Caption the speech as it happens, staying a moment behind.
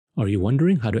Are you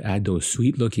wondering how to add those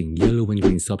sweet looking yellow and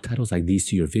green subtitles like these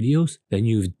to your videos? Then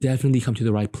you've definitely come to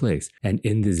the right place. And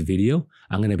in this video,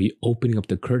 I'm going to be opening up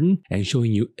the curtain and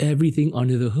showing you everything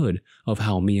under the hood of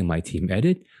how me and my team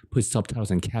edit, put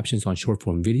subtitles and captions on short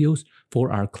form videos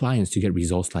for our clients to get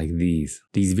results like these.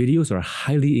 These videos are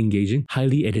highly engaging,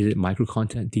 highly edited micro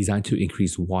content designed to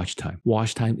increase watch time.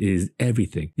 Watch time is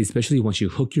everything, especially once you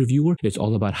hook your viewer. It's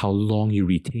all about how long you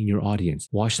retain your audience.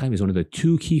 Watch time is one of the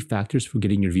two key factors for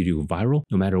getting your video viral,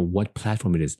 no matter what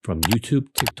platform it is, from YouTube,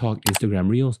 TikTok, Instagram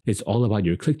Reels. It's all about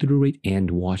your click-through rate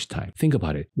and watch time. Think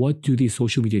about it. What do these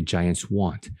social media giants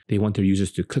want? They want their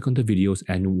users to click on the videos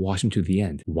and watch them to the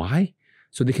end. Why?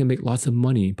 So they can make lots of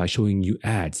money by showing you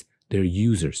ads, their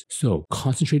users. So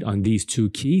concentrate on these two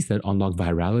keys that unlock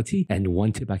virality. And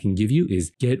one tip I can give you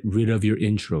is get rid of your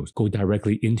intros. Go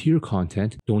directly into your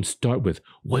content. Don't start with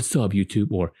 "What's up,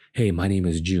 YouTube?" or "Hey, my name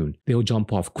is June." They'll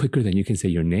jump off quicker than you can say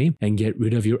your name. And get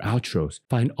rid of your outros.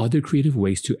 Find other creative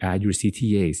ways to add your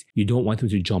CTAs. You don't want them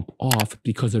to jump off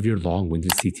because of your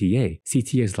long-winded CTA.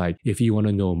 CTA is like, if you want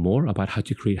to know more about how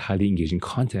to create highly engaging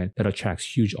content that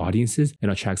attracts huge audiences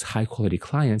and attracts high-quality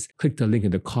clients, click the link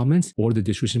in the comments or the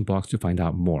description box to find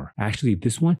out more. Actually,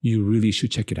 this one, you really should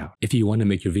check it out. If you want to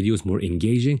make your videos more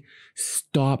engaging,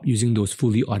 stop using those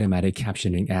fully automatic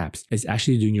captioning apps. It's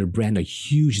actually doing your brand a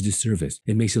huge disservice.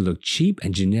 It makes it look cheap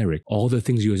and generic. All the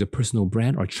things you as a personal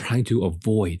brand are trying to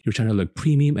avoid. You're trying to look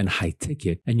premium and high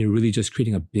ticket, and you're really just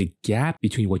creating a big gap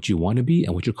between what you want to be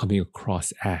and what you're coming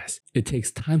across as. It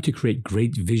takes time to create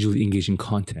great visually engaging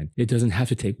content. It doesn't have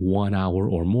to take 1 hour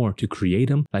or more to create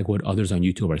them like what others on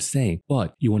YouTube are saying,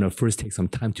 but you want to first take some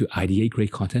time to ideate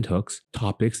great content hooks,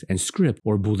 topics, and script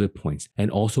or bullet points,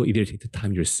 and also either take the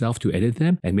time yourself to edit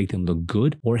them and make them look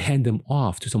good, or hand them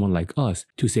off to someone like us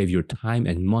to save your time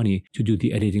and money to do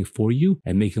the editing for you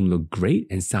and make them look great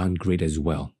and sound great as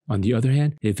well. On the other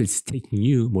hand, if it's taking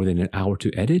you more than an hour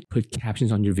to edit, put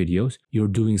captions on your videos, you're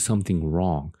doing something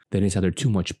wrong. Then it's either too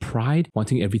much pride,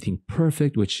 wanting everything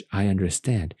perfect, which I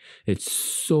understand. It's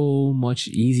so much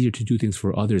easier to do things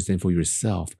for others than for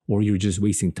yourself, or you're just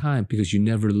wasting time because you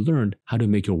never learned how to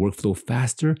make your workflow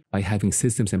faster by having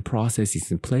systems and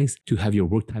processes in place to have your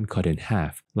work time cut in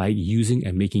half, like using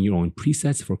and making your own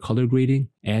presets for color grading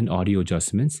and audio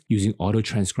adjustments, using auto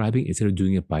transcribing instead of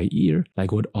doing it by ear,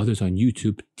 like what others on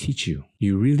YouTube teach you.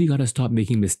 You really gotta stop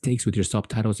making mistakes with your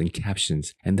subtitles and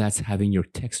captions, and that's having your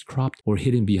text cropped or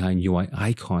hidden behind UI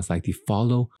icons like the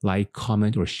follow, like,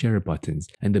 comment, or share buttons.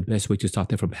 And the best way to stop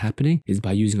that from happening is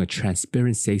by using a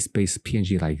transparent safe space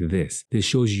PNG like this. This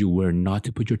shows you where not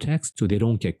to put your text so they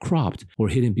don't get cropped or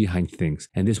hidden behind things.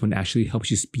 And this one actually helps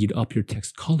you speed up your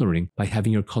text coloring by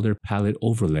having your color palette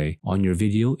overlay on your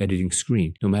video editing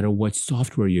screen, no matter what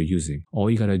software you're using. All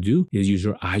you gotta do is use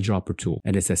your eyedropper tool,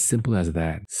 and it's as simple as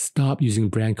that. Stop using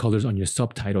brand colors on your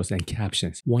subtitles and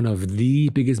captions. One of the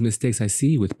biggest mistakes I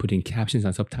see with putting captions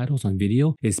and subtitles on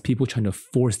video is people trying to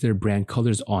force their brand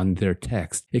colors on their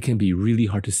text. It can be really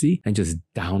hard to see and just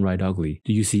downright ugly.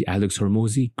 Do you see Alex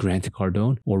Hormozi, Grant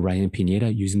Cardone, or Ryan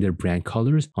Pineda using their brand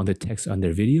colors on the text on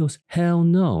their videos? Hell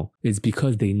no. It's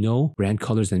because they know brand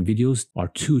colors and videos are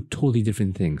two totally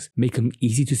different things. Make them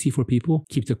easy to see for people.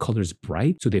 Keep the colors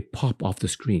bright so they pop off the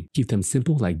screen. Keep them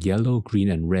simple like yellow, green,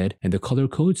 and red, and the color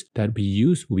codes that we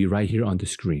use will be right here on the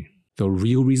screen. The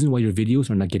real reason why your videos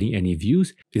are not getting any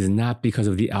views is not because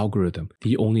of the algorithm.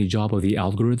 The only job of the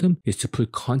algorithm is to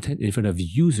put content in front of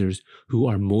users who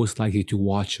are most likely to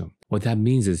watch them. What that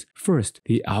means is, first,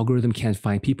 the algorithm can't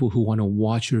find people who want to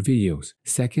watch your videos.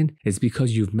 Second, it's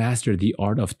because you've mastered the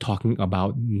art of talking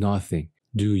about nothing.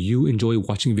 Do you enjoy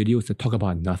watching videos that talk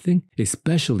about nothing?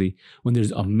 Especially when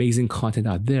there's amazing content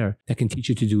out there that can teach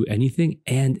you to do anything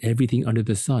and everything under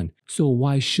the sun. So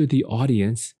why should the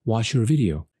audience watch your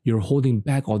video? You're holding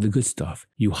back all the good stuff.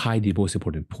 You hide the most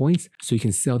important points so you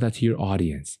can sell that to your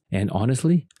audience. And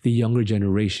honestly, the younger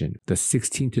generation, the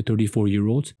 16 to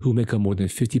 34-year-olds who make up more than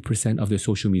 50% of their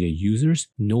social media users,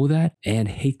 know that and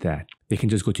hate that. They can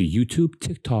just go to YouTube,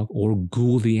 TikTok, or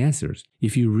Google the answers.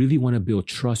 If you really want to build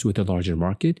trust with a larger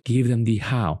market, give them the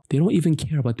how. They don't even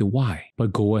care about the why,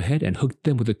 but go ahead and hook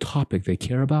them with a topic they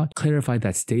care about, clarify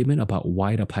that statement about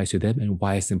why it applies to them and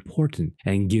why it's important,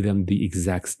 and give them the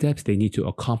exact steps they need to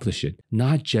accomplish it.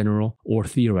 Not general or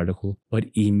theoretical, but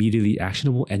immediately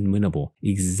actionable and winnable,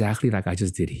 exactly like I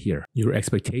just did here. Your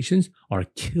expectations are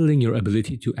killing your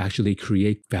ability to actually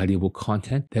create valuable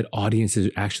content that audiences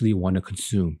actually want to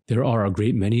consume. There are are a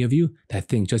great many of you that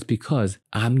think just because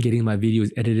I'm getting my videos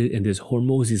edited in this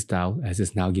Hormozi style as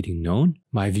it's now getting known,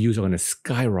 my views are going to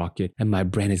skyrocket and my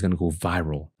brand is going to go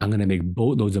viral. I'm going to make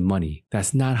boatloads of money.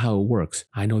 That's not how it works.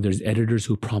 I know there's editors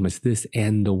who promise this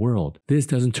and the world. This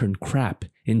doesn't turn crap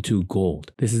into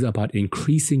gold. This is about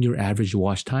increasing your average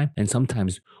watch time, and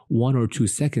sometimes 1 or 2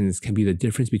 seconds can be the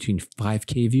difference between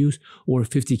 5K views or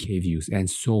 50K views and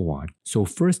so on. So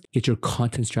first, get your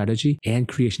content strategy and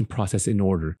creation process in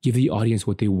order. Give the audience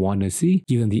what they want to see.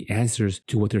 Give them the answers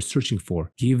to what they're searching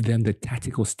for. Give them the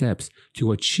tactical steps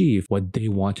to achieve what they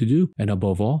want to do. And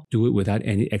above all, do it without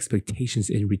any expectations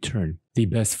in return. The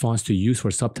best fonts to use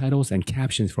for subtitles and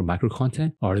captions for micro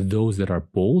content are those that are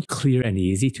bold, clear, and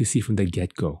easy to see from the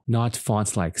get-go, not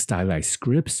fonts like stylized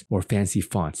scripts or fancy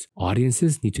fonts.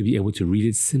 Audiences need to be able to read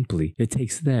it simply. It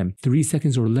takes them 3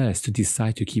 seconds or less to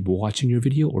decide to keep watching your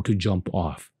video or to jump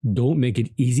off. Don't make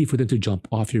it easy for them to jump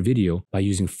off your video by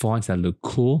using fonts that look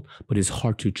cool but is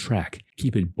hard to track.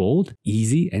 Keep it bold,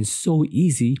 easy, and so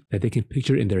easy that they can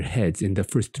picture it in their heads in the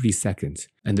first 3 seconds.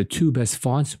 And the 2 best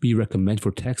fonts we recommend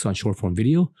for text on short form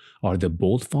video are the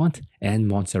bold font and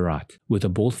Montserrat. With the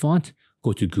bold font,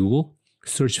 go to Google,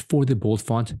 search for the bold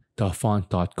font,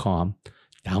 thefont.com,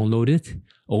 download it,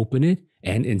 open it,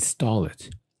 and install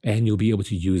it. And you'll be able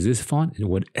to use this font in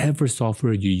whatever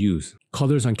software you use.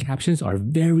 Colors on captions are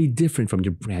very different from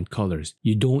your brand colors.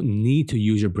 You don't need to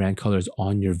use your brand colors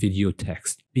on your video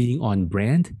text. Being on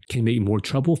brand can make more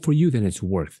trouble for you than it's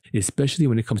worth, especially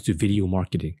when it comes to video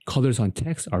marketing. Colors on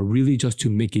text are really just to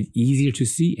make it easier to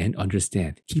see and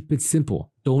understand. Keep it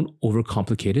simple. Don't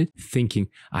overcomplicate it, thinking,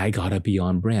 I gotta be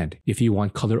on brand. If you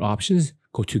want color options,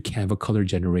 go to Canva Color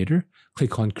Generator,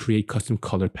 click on Create Custom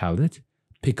Color Palette,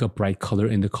 pick up bright color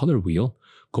in the color wheel,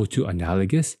 go to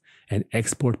Analogous, and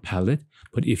export palette.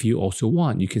 But if you also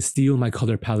want, you can steal my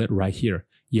color palette right here,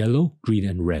 yellow, green,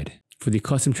 and red. For the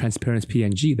custom transparent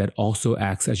PNG that also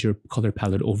acts as your color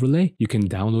palette overlay, you can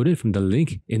download it from the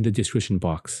link in the description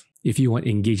box. If you want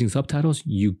engaging subtitles,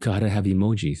 you gotta have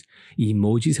emojis.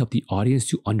 Emojis help the audience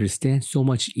to understand so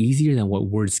much easier than what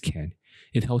words can.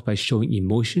 It helps by showing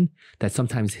emotion that's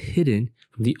sometimes hidden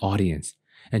from the audience.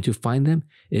 And to find them,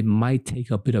 it might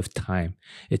take a bit of time.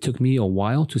 It took me a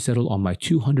while to settle on my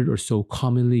 200 or so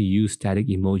commonly used static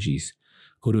emojis.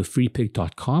 Go to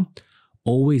freepik.com.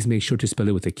 Always make sure to spell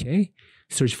it with a K.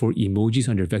 Search for emojis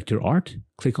under vector art.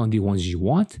 Click on the ones you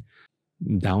want.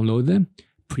 Download them.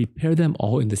 Prepare them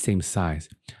all in the same size.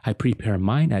 I prepare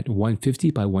mine at 150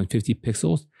 by 150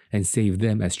 pixels and save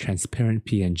them as transparent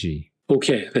PNG.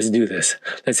 Okay, let's do this.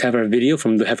 Let's have our video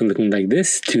from having looking like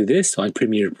this to this on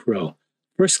Premiere Pro.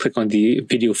 First, click on the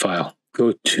video file.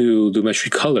 Go to Lumetri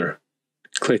Color.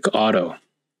 Click Auto.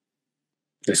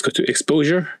 Let's go to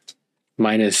Exposure,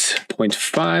 minus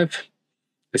 0.5.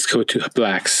 Let's go to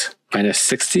Blacks, minus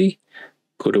 60.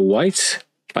 Go to Whites,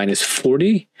 minus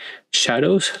 40.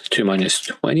 Shadows to minus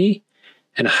 20.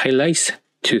 And Highlights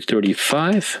to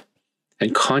 35.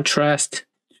 And Contrast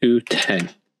to 10.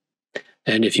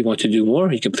 And if you want to do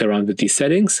more, you can play around with these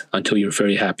settings until you're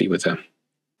very happy with them.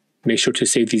 Make sure to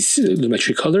save these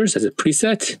Lumetri colors as a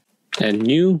preset, and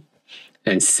New,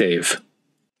 and Save.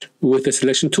 With the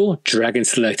selection tool, drag and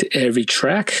select every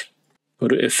track. Go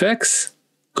to Effects,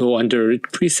 go under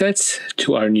Presets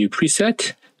to our new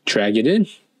preset, drag it in,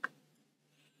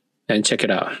 and check it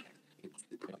out.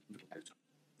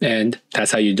 And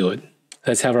that's how you do it.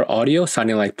 Let's have our audio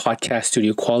sounding like podcast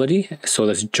studio quality. So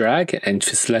let's drag and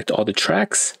select all the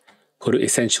tracks. Go to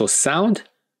Essential Sound.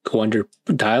 Go under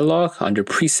Dialogue, under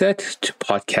Preset to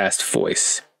Podcast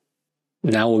Voice.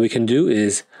 Now what we can do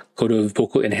is go to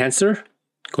Vocal Enhancer,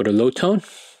 go to Low Tone.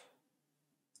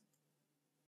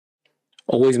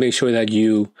 Always make sure that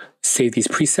you save these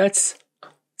presets.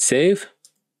 Save.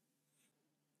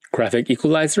 Graphic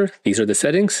Equalizer, these are the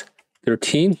settings.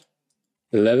 13,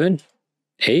 11,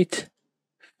 8,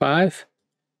 5,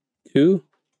 2,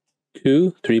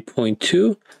 2,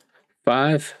 3.2,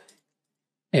 5,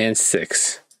 and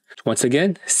 6. Once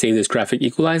again, save this graphic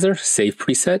equalizer, save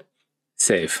preset,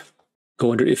 save.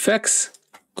 Go under Effects,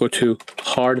 go to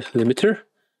Hard Limiter,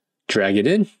 drag it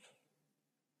in.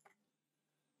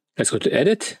 Let's go to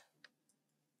Edit.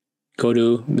 Go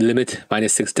to Limit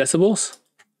minus 6 decibels.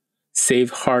 Save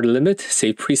Hard Limit,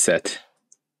 save preset.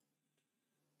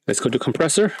 Let's go to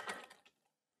Compressor.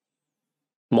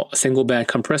 Single band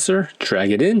compressor, drag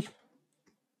it in.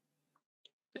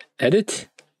 Edit.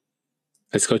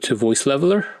 Let's go to Voice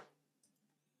Leveler.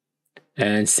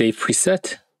 And save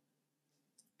preset.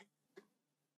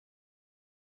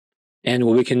 And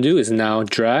what we can do is now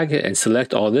drag and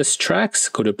select all this tracks,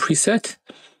 go to Preset,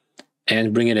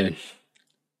 and bring it in.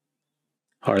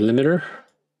 Hard Limiter,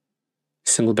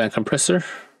 single band compressor,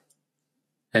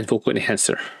 and vocal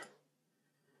enhancer.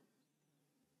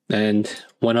 And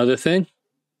one other thing.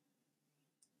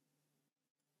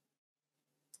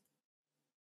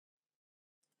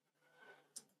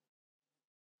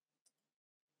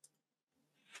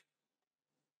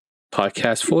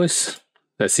 Podcast voice.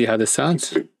 Let's see how this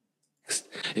sounds. It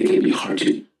can be hard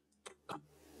to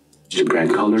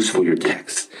grant colors for your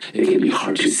text. It can be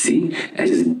hard to see and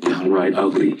is downright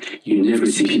ugly. You never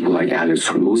see people like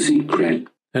Hormozi grant.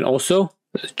 And also,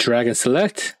 drag and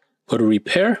select, go to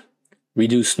repair,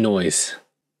 reduce noise.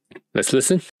 Let's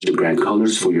listen. Grant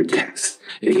colors for your text.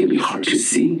 It can be hard to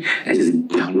see and is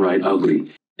downright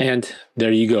ugly. And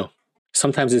there you go.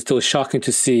 Sometimes it's still shocking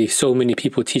to see so many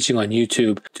people teaching on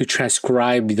YouTube to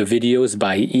transcribe the videos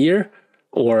by ear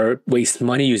or waste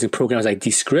money using programs like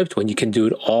Descript when you can do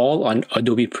it all on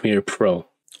Adobe Premiere Pro.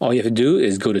 All you have to do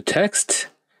is go to text,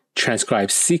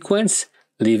 transcribe sequence,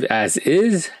 leave as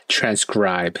is,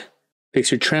 transcribe.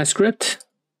 Fix your transcript,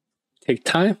 take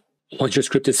time. Once your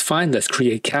script is fine, let's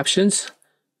create captions.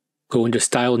 Go into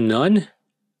style none,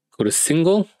 go to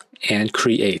single and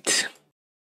create.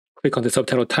 Click on the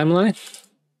subtitle timeline,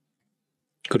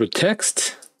 go to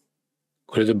text,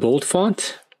 go to the bold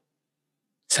font,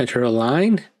 center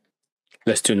align,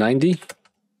 let's do 90,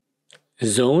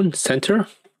 zone, center,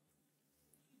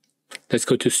 let's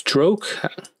go to stroke,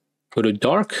 go to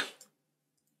dark,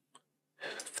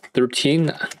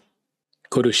 13,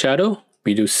 go to shadow,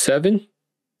 we do 7,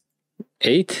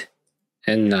 8,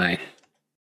 and 9.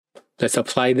 Let's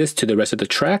apply this to the rest of the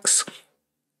tracks.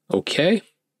 Okay.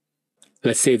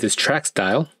 Let's save this track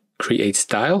style, create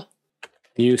style,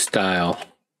 new style,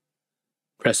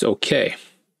 press OK.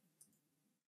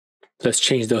 Let's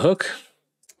change the hook.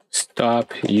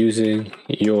 Stop using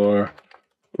your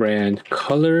brand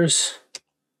colors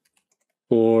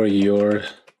for your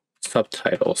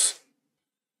subtitles.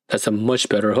 That's a much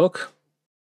better hook.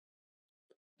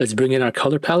 Let's bring in our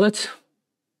color palette,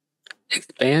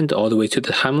 expand all the way to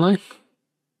the timeline.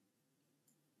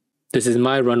 This is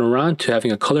my runaround to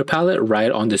having a color palette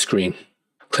right on the screen.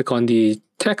 Click on the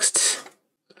text.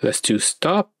 Let's do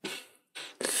stop,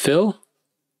 fill,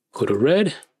 go to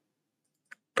red,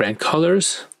 brand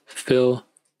colors, fill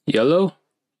yellow,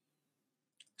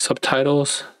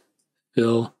 subtitles,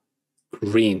 fill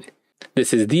green.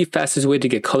 This is the fastest way to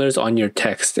get colors on your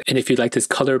text. And if you like this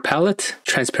color palette,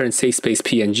 transparent safe space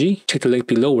PNG, check the link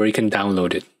below where you can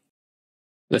download it.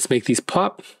 Let's make these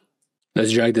pop.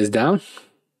 Let's drag this down.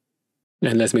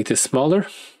 And let's make this smaller.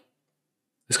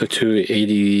 Let's go to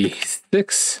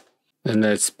 86. And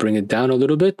let's bring it down a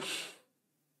little bit.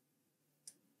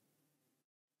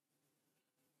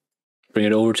 Bring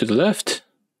it over to the left.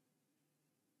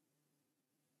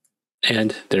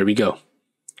 And there we go.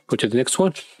 Go to the next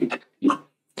one.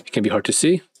 It can be hard to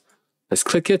see. Let's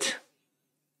click it.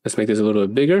 Let's make this a little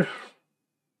bit bigger.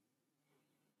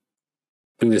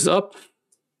 Bring this up.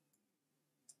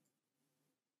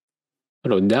 A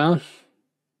little down.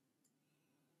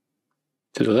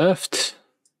 To the left.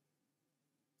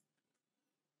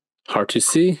 Hard to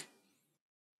see.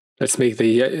 Let's make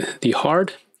the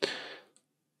hard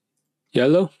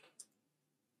yellow.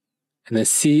 And then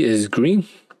C is green.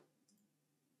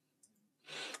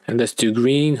 And let's do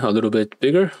green a little bit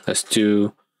bigger. Let's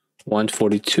do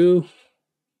 142.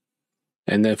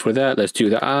 And then for that, let's do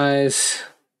the eyes.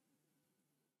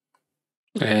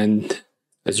 And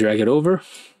let's drag it over.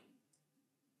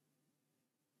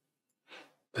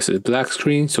 This is black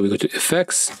screen, so we go to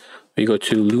Effects, we go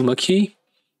to Luma key,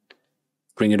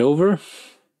 bring it over,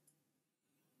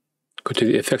 go to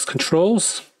the Effects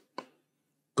Controls,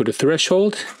 go to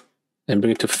Threshold, and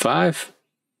bring it to 5,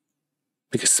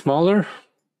 make it smaller,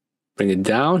 bring it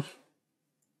down,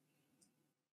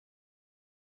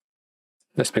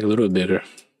 let's make it a little bit bigger,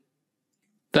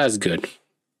 that's good.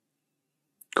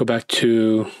 Go back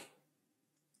to,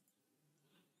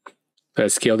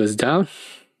 let's scale this down.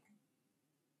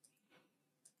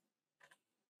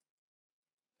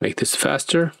 Make this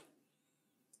faster.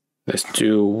 Let's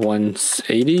do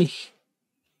 180.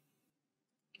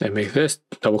 And make this,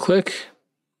 double click.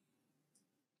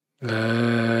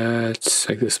 Let's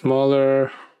make this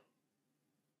smaller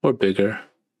or bigger.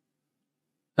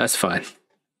 That's fine.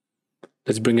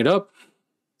 Let's bring it up.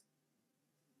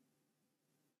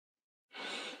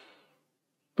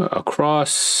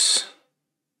 Across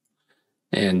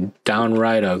and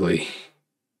downright ugly.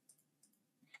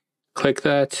 Click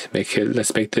that,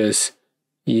 let's make this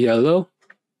yellow.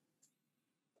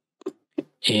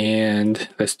 And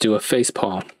let's do a face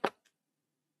palm.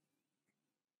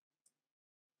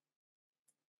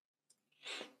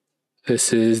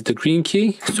 This is the green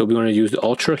key, so we want to use the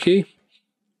Ultra key.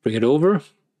 bring it over,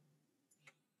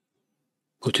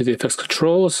 go to the effects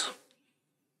controls,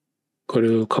 go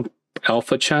to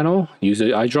alpha channel, use the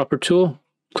eyedropper tool,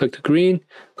 click the green,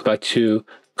 go back to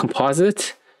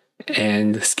composite,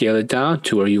 and scale it down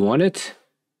to where you want it.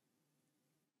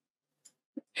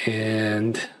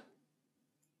 And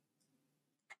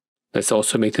let's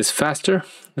also make this faster.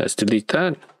 Let's delete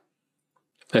that.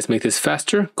 Let's make this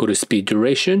faster. Go to speed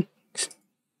duration,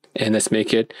 and let's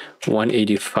make it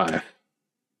 185.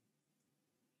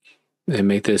 And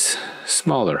make this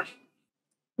smaller.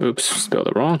 Oops, spelled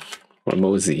it wrong.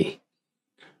 Hormozi.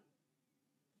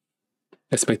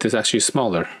 Let's make this actually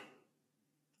smaller.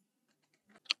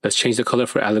 Let's change the color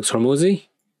for Alex Hormozi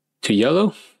to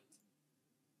yellow.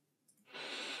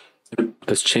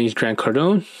 Let's change Grant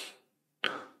Cardone.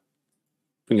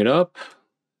 Bring it up,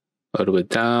 a little bit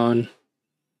down.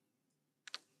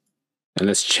 And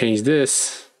let's change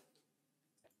this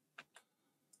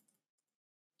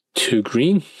to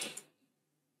green.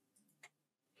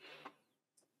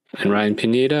 And Ryan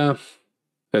Pineda,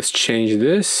 let's change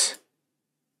this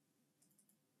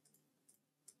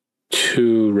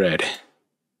to red.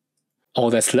 All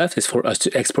that's left is for us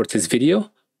to export this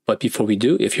video. But before we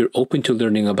do, if you're open to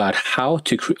learning about how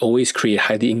to always create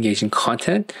highly engaging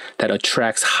content that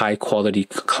attracts high quality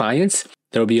clients,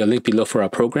 there will be a link below for our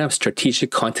program,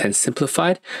 Strategic Content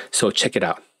Simplified, so check it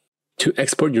out. To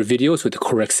export your videos with the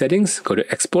correct settings, go to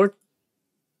Export,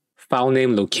 File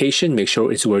name, location, make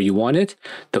sure it's where you want it.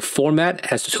 The format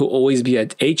has to always be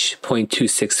at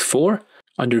H.264.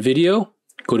 Under Video,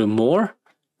 go to More,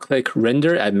 click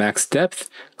Render at Max Depth,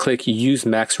 click Use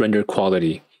Max Render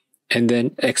Quality, and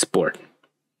then Export.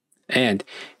 And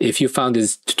if you found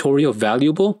this tutorial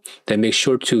valuable, then make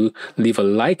sure to leave a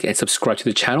like and subscribe to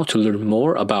the channel to learn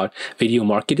more about video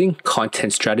marketing,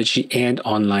 content strategy, and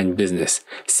online business.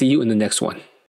 See you in the next one.